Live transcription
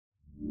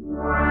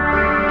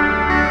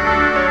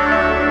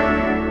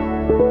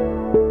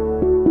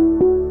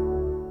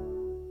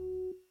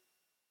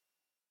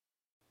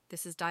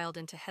This is dialed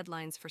into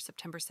headlines for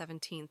September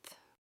 17th.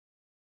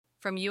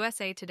 From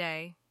USA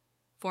Today,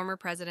 former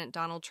President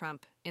Donald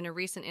Trump, in a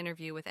recent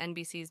interview with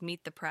NBC's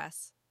Meet the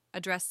Press,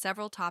 addressed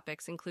several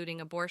topics including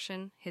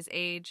abortion, his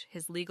age,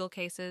 his legal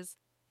cases,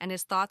 and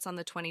his thoughts on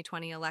the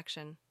 2020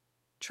 election.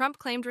 Trump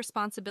claimed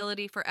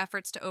responsibility for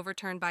efforts to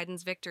overturn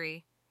Biden's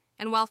victory,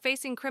 and while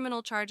facing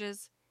criminal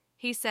charges,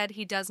 he said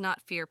he does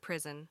not fear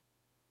prison.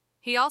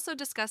 He also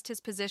discussed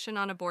his position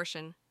on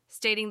abortion,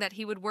 stating that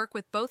he would work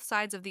with both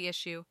sides of the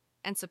issue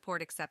and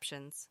support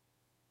exceptions.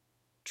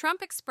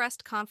 Trump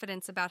expressed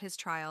confidence about his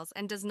trials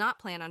and does not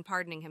plan on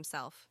pardoning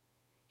himself.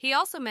 He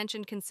also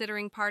mentioned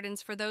considering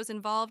pardons for those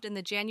involved in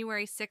the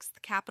January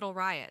 6th Capitol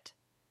riot.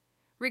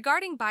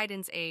 Regarding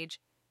Biden's age,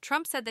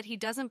 Trump said that he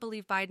doesn't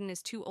believe Biden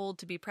is too old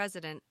to be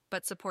president,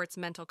 but supports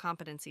mental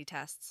competency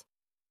tests.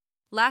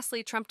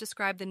 Lastly, Trump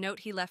described the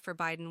note he left for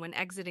Biden when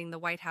exiting the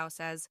White House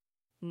as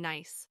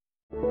nice.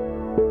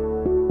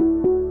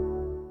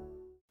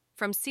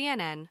 From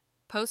CNN,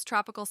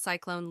 post-tropical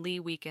cyclone Lee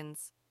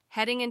weakens,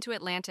 heading into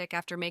Atlantic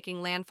after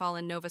making landfall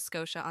in Nova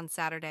Scotia on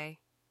Saturday.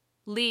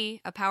 Lee,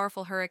 a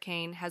powerful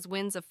hurricane, has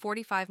winds of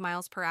 45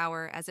 miles per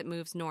hour as it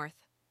moves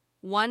north.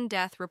 One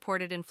death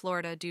reported in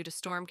Florida due to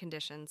storm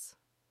conditions.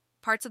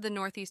 Parts of the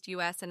Northeast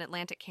U.S. and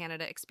Atlantic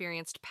Canada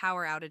experienced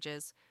power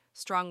outages,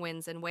 strong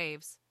winds, and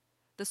waves.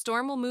 The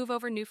storm will move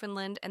over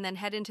Newfoundland and then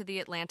head into the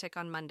Atlantic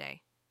on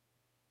Monday.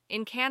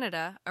 In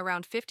Canada,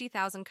 around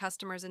 50,000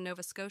 customers in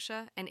Nova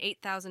Scotia and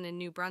 8,000 in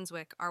New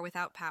Brunswick are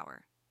without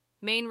power.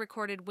 Maine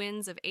recorded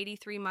winds of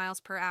 83 miles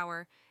per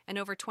hour, and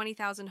over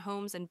 20,000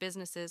 homes and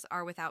businesses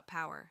are without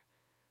power.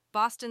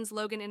 Boston's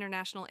Logan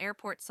International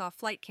Airport saw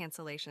flight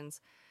cancellations.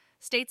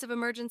 States of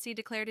emergency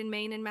declared in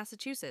Maine and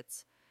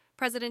Massachusetts.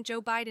 President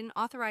Joe Biden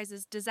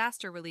authorizes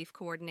disaster relief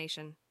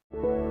coordination.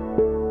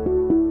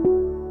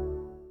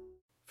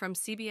 From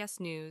CBS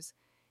News,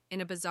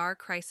 in a bizarre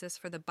crisis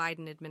for the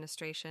Biden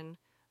administration,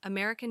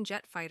 American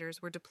jet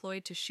fighters were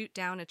deployed to shoot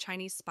down a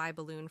Chinese spy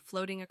balloon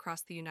floating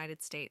across the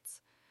United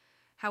States.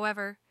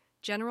 However,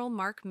 General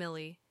Mark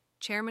Milley,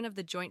 chairman of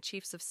the Joint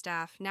Chiefs of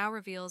Staff, now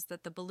reveals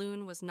that the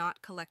balloon was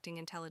not collecting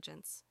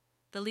intelligence.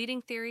 The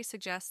leading theory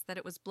suggests that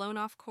it was blown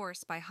off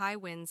course by high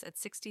winds at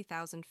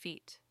 60,000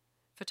 feet.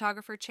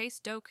 Photographer Chase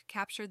Doak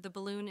captured the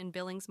balloon in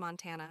Billings,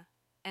 Montana,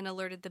 and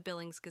alerted the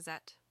Billings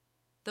Gazette.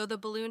 Though the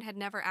balloon had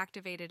never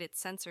activated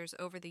its sensors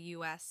over the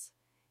U.S.,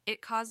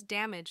 it caused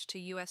damage to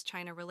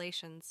U.S.-China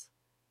relations.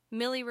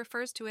 Milley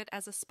refers to it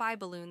as a spy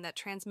balloon that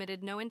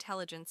transmitted no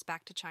intelligence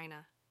back to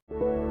China.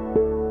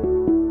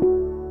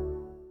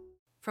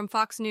 From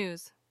Fox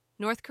News,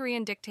 North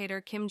Korean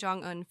dictator Kim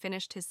Jong Un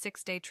finished his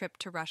 6-day trip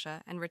to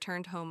Russia and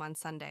returned home on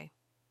Sunday.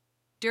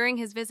 During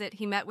his visit,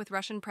 he met with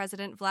Russian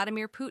President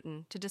Vladimir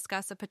Putin to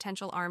discuss a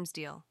potential arms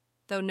deal,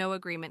 though no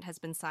agreement has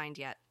been signed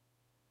yet.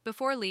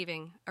 Before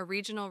leaving, a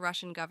regional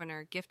Russian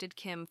governor gifted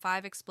Kim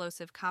 5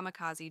 explosive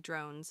kamikaze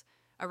drones,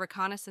 a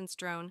reconnaissance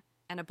drone,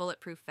 and a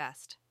bulletproof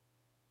vest.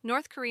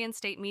 North Korean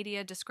state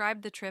media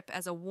described the trip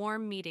as a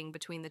warm meeting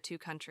between the two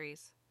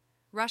countries.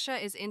 Russia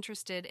is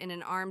interested in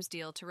an arms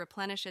deal to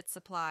replenish its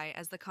supply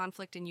as the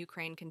conflict in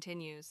Ukraine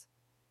continues.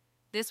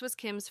 This was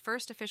Kim's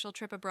first official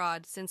trip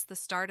abroad since the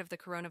start of the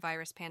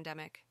coronavirus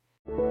pandemic.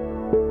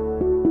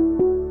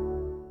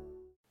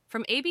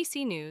 From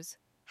ABC News,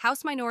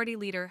 House Minority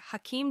Leader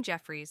Hakeem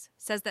Jeffries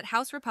says that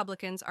House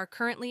Republicans are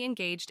currently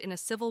engaged in a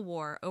civil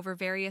war over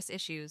various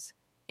issues,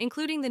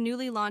 including the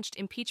newly launched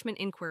impeachment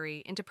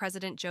inquiry into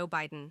President Joe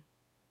Biden.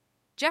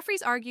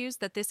 Jeffries argues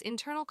that this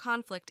internal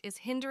conflict is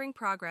hindering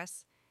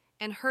progress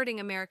and hurting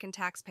American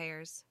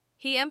taxpayers.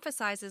 He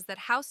emphasizes that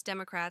House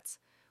Democrats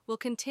will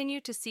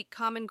continue to seek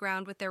common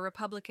ground with their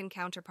Republican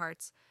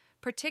counterparts,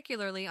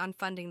 particularly on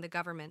funding the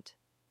government.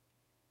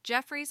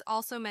 Jeffries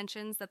also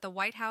mentions that the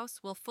White House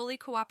will fully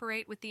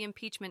cooperate with the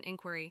impeachment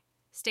inquiry,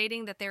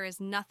 stating that there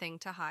is nothing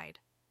to hide.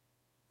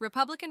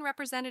 Republican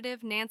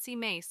Representative Nancy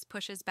Mace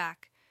pushes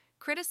back,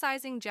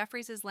 criticizing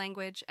Jeffries'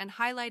 language and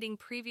highlighting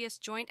previous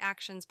joint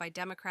actions by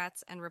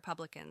Democrats and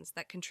Republicans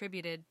that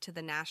contributed to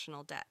the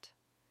national debt.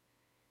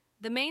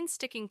 The main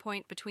sticking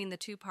point between the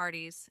two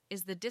parties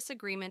is the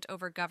disagreement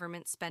over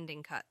government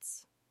spending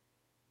cuts.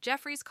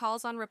 Jeffries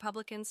calls on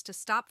Republicans to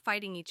stop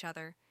fighting each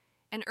other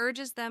and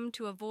urges them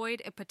to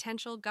avoid a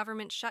potential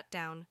government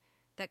shutdown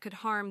that could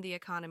harm the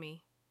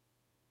economy.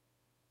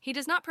 He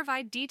does not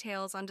provide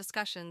details on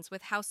discussions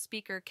with House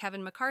Speaker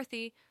Kevin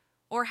McCarthy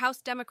or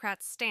House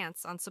Democrats'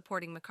 stance on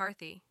supporting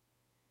McCarthy.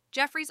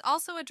 Jeffries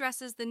also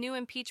addresses the new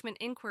impeachment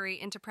inquiry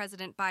into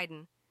President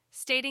Biden,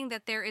 stating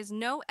that there is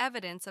no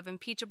evidence of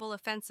impeachable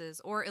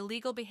offenses or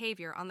illegal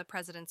behavior on the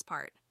president's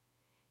part.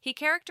 He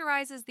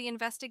characterizes the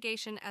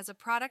investigation as a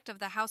product of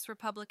the House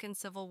Republican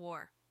Civil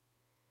War.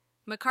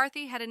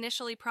 McCarthy had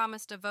initially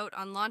promised a vote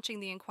on launching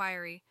the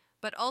inquiry,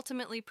 but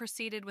ultimately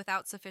proceeded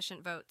without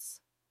sufficient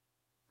votes.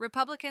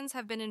 Republicans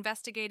have been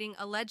investigating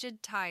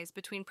alleged ties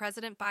between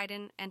President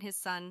Biden and his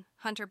son,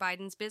 Hunter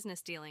Biden's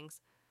business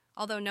dealings,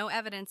 although no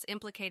evidence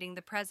implicating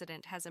the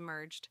president has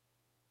emerged.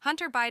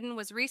 Hunter Biden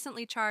was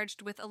recently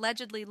charged with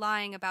allegedly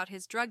lying about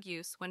his drug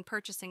use when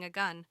purchasing a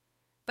gun,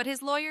 but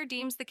his lawyer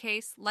deems the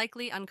case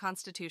likely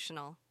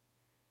unconstitutional.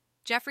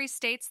 Jeffries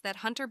states that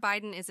Hunter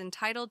Biden is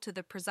entitled to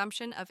the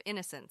presumption of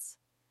innocence.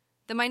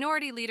 The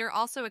minority leader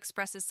also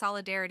expresses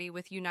solidarity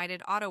with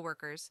United Auto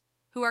Workers,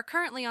 who are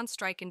currently on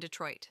strike in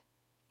Detroit.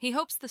 He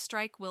hopes the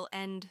strike will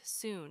end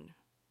soon.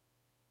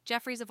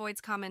 Jeffries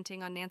avoids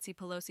commenting on Nancy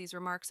Pelosi's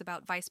remarks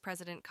about Vice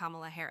President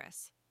Kamala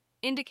Harris,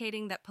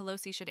 indicating that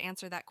Pelosi should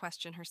answer that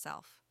question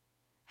herself.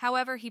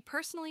 However, he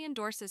personally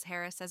endorses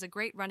Harris as a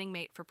great running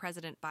mate for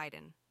President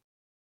Biden.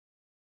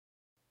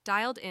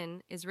 Dialed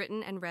In is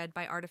written and read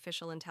by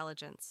artificial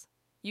intelligence.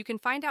 You can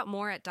find out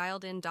more at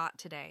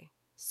dialedin.today.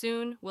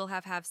 Soon, we'll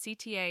have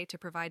CTA to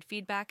provide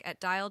feedback at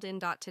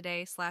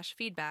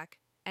dialedin.today/feedback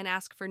and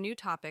ask for new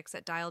topics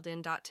at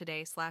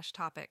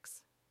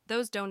dialedin.today/topics.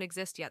 Those don't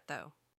exist yet, though.